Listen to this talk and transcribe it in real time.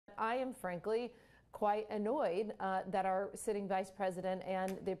I am frankly quite annoyed that our sitting vice president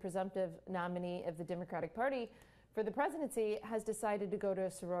and the presumptive nominee of the Democratic Party for the presidency has decided to go to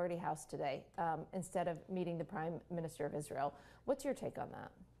a sorority house today instead of meeting the Prime Minister of Israel. What's your take on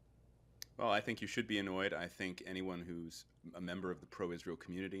that? Well, I think you should be annoyed. I think anyone who's a member of the pro-Israel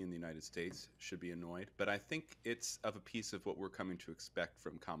community in the United States should be annoyed. But I think it's of a piece of what we're coming to expect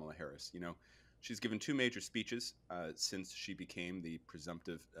from Kamala Harris. You know, she's given two major speeches since she became the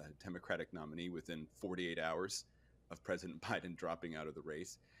presumptive Democratic nominee within 48 hours of President Biden dropping out of the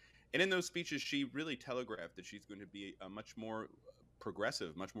race. And in those speeches, she really telegraphed that she's going to be a much more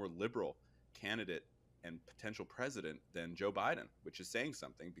progressive, much more liberal candidate and potential president than Joe Biden, which is saying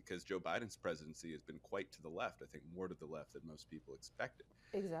something because Joe Biden's presidency has been quite to the left, I think more to the left than most people expected.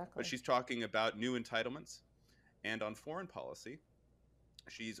 Exactly. But she's talking about new entitlements. And on foreign policy,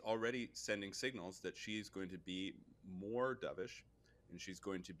 she's already sending signals that she's going to be more dovish and she's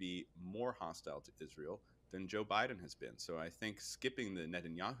going to be more hostile to Israel than Joe Biden has been. So I think skipping the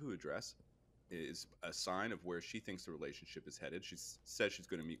Netanyahu address is a sign of where she thinks the relationship is headed. She says she's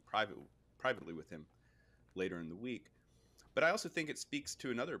going to meet privately with him later in the week. But I also think it speaks to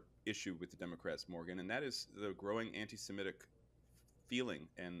another issue with the Democrats, Morgan, and that is the growing anti-Semitic feeling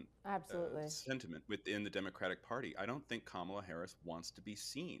and sentiment within the Democratic Party. I don't think Kamala Harris wants to be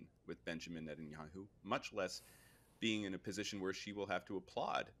seen with Benjamin Netanyahu, much less being in a position where she will have to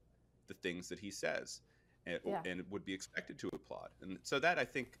applaud the things that he says and would be expected to applaud. And so that, I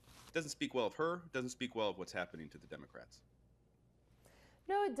think, doesn't speak well of her, doesn't speak well of what's happening to the Democrats.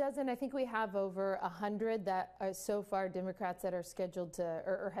 No, it doesn't. I think we have over 100 that are so far Democrats that are scheduled to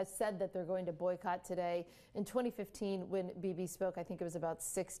or has said that they're going to boycott today. In 2015, when Bibi spoke, I think it was about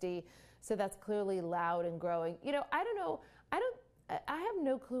 60. So that's clearly loud and growing. You know, I don't know. I have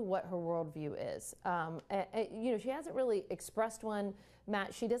no clue what her worldview is. You know, she hasn't really expressed one,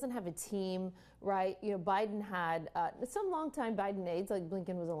 Matt. She doesn't have a team, right? You know, Biden had some longtime Biden aides, like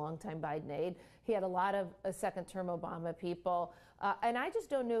Blinken was a longtime Biden aide. He had a lot of second-term Obama people. And I just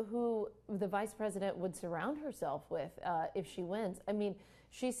don't know who the vice president would surround herself with if she wins. I mean,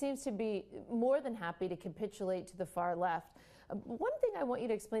 she seems to be more than happy to capitulate to the far left. One thing I want you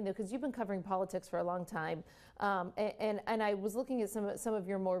to explain, though, because you've been covering politics for a long time, and I was looking at some of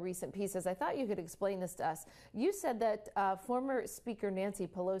your more recent pieces. I thought you could explain this to us. You said that former Speaker Nancy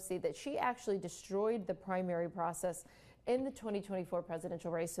Pelosi, that she actually destroyed the primary process in the 2024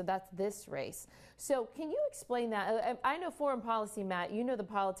 presidential race. So that's this race. So can you explain that? I know foreign policy, Matt. You know the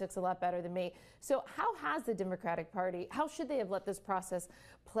politics a lot better than me. So how has the Democratic Party, how should they have let this process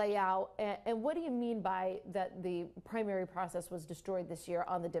play out? And what do you mean by that the primary process was destroyed this year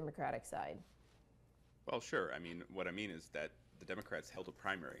on the Democratic side? Well, sure. I mean, what I mean is that the Democrats held a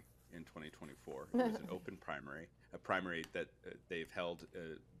primary in 2024. It was an open primary, a primary that they've held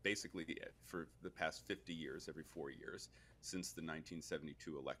basically for the past 50 years, every 4 years, since the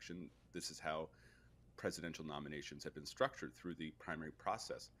 1972 election. This is how presidential nominations have been structured, through the primary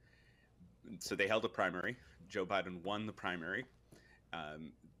process. So they held a primary. Joe Biden won the primary.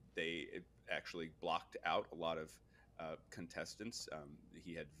 They actually blocked out a lot of contestants.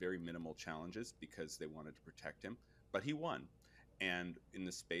 He had very minimal challenges because they wanted to protect him, but he won. And in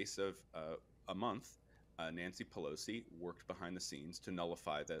the space of a month, Nancy Pelosi worked behind the scenes to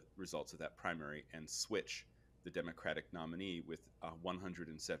nullify the results of that primary and switch the Democratic nominee with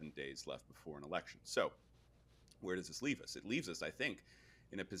 107 days left before an election. So where does this leave us? It leaves us, I think,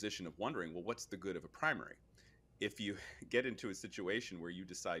 in a position of wondering, well, what's the good of a primary? If you get into a situation where you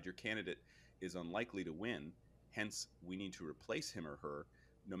decide your candidate is unlikely to win, hence we need to replace him or her,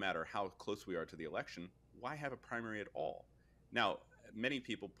 no matter how close we are to the election, why have a primary at all? Now, many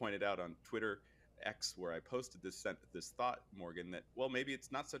people pointed out on Twitter X, where I posted this thought, Morgan, that, well, maybe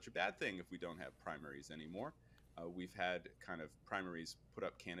it's not such a bad thing if we don't have primaries anymore. We've had kind of primaries put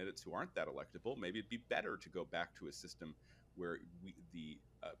up candidates who aren't that electable. Maybe it'd be better to go back to a system where the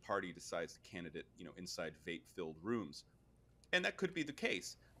party decides the candidate, you know, inside vape-filled rooms. And that could be the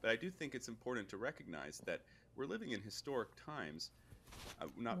case. But I do think it's important to recognize that we're living in historic times.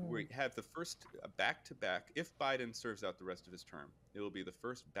 We have the first back-to-back, if Biden serves out the rest of his term, it will be the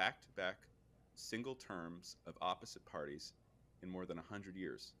first back-to-back single terms of opposite parties in more than 100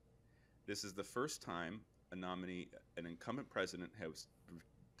 years. This is the first time an incumbent president has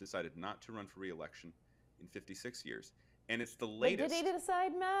decided not to run for re-election in 56 years. And it's the latest. But did he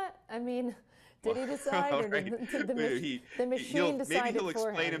decide, Matt? I mean, did he decide, or right. did the machine decide Maybe he'll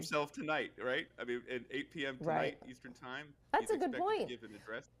explain him? himself tonight, right? I mean, at 8 p.m. tonight, Eastern Time. That's a good point. To give an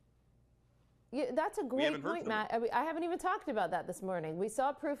address. That's a great point, Matt. I haven't even talked about that this morning. We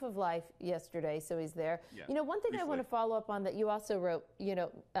saw proof of life yesterday, so he's there. Yeah, One thing I want to follow up on that you also wrote,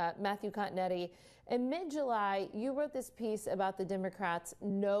 Matthew Continetti, in mid-July, you wrote this piece about the Democrats'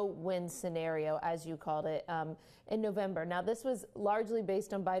 no-win scenario, as you called it, in November. Now, this was largely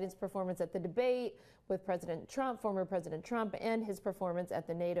based on Biden's performance at the debate with President Trump, former President Trump, and his performance at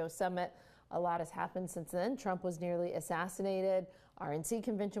the NATO summit. A lot has happened since then. Trump was nearly assassinated. RNC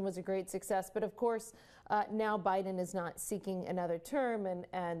convention was a great success. But of course, now Biden is not seeking another term,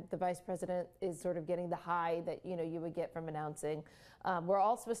 and the vice president is sort of getting the high that you would get from announcing. We're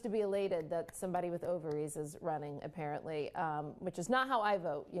all supposed to be elated that somebody with ovaries is running, apparently, which is not how I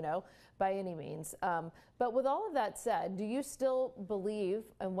vote, by any means. But with all of that said, do you still believe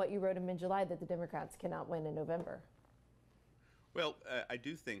in what you wrote in mid-July that the Democrats cannot win in November? Well, I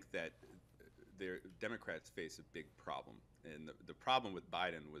do think that Democrats face a big problem. And the problem with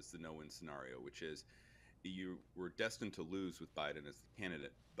Biden was the no-win scenario, which is you were destined to lose with Biden as the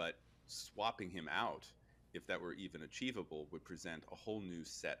candidate, but swapping him out, if that were even achievable, would present a whole new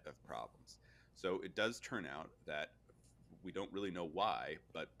set of problems. So it does turn out that we don't really know why,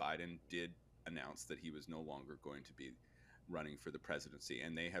 but Biden did announce that he was no longer going to be running for the presidency,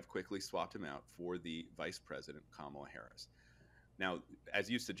 and they have quickly swapped him out for the vice president, Kamala Harris. Now, as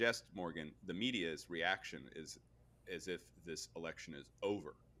you suggest, Morgan, the media's reaction is as if this election is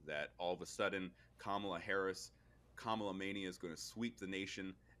over, that all of a sudden Kamala mania is going to sweep the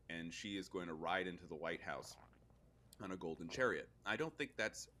nation and she is going to ride into the White House on a golden chariot. I don't think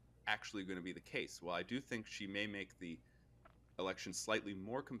that's actually going to be the case. While I do think she may make the election slightly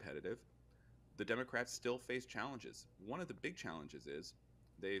more competitive, the Democrats still face challenges. One of the big challenges is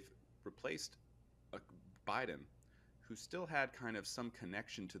they've replaced Biden, who still had kind of some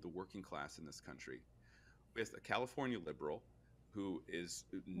connection to the working class in this country, with a California liberal who is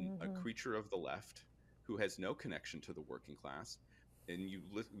a creature of the left, who has no connection to the working class. And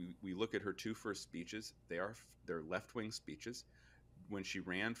we look at her two first speeches; they're left-wing speeches. When she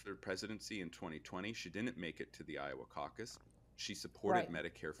ran for the presidency in 2020, she didn't make it to the Iowa caucus. She supported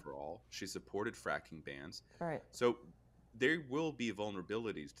Medicare for all. She supported fracking bans. Right. So there will be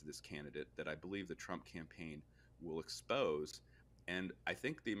vulnerabilities to this candidate that I believe the Trump campaign will expose. And I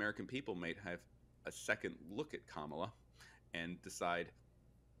think the American people might have a second look at Kamala and decide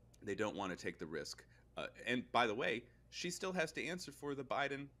they don't want to take the risk. And by the way, she still has to answer for the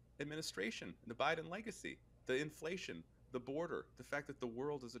Biden administration, the Biden legacy, the inflation, the border, the fact that the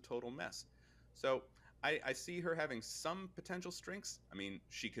world is a total mess. So I see her having some potential strengths. I mean,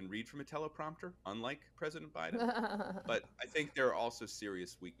 she can read from a teleprompter, unlike President Biden. But I think there are also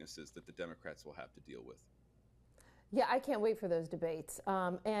serious weaknesses that the Democrats will have to deal with. Yeah, I can't wait for those debates.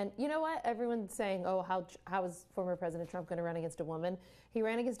 And you know what? Everyone's saying, oh, how is former President Trump going to run against a woman? He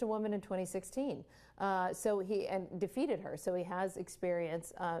ran against a woman in 2016, and defeated her. So he has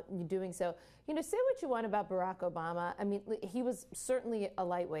experience doing so. Say what you want about Barack Obama. I mean, he was certainly a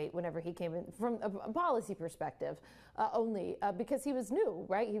lightweight whenever he came in from a policy perspective, only because he was new,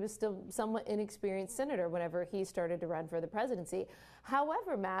 right? He was still somewhat inexperienced senator whenever he started to run for the presidency.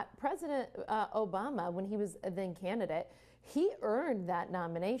 However, Matt, President Obama, when he was then candidate, he earned that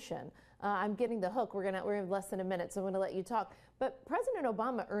nomination. I'm getting the hook. We're in less than a minute, so I'm going to let you talk. But President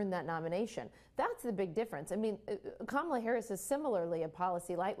Obama earned that nomination. That's the big difference. I mean, Kamala Harris is similarly a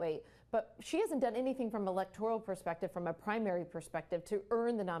policy lightweight, but she hasn't done anything from an electoral perspective, from a primary perspective, to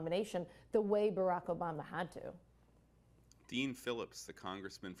earn the nomination the way Barack Obama had to. Dean Phillips, the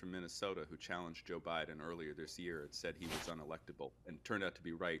congressman from Minnesota who challenged Joe Biden earlier this year, had said he was unelectable, and turned out to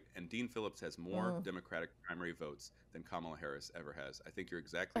be right. And Dean Phillips has more Democratic primary votes than Kamala Harris ever has. I think you're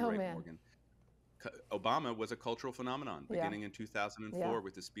exactly right, man. Morgan. Obama was a cultural phenomenon beginning in 2004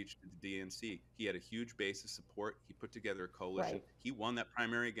 with his speech to the DNC. He had a huge base of support. He put together a coalition. He won that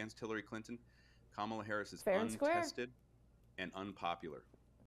primary against Hillary Clinton. Kamala Harris is untested and unpopular.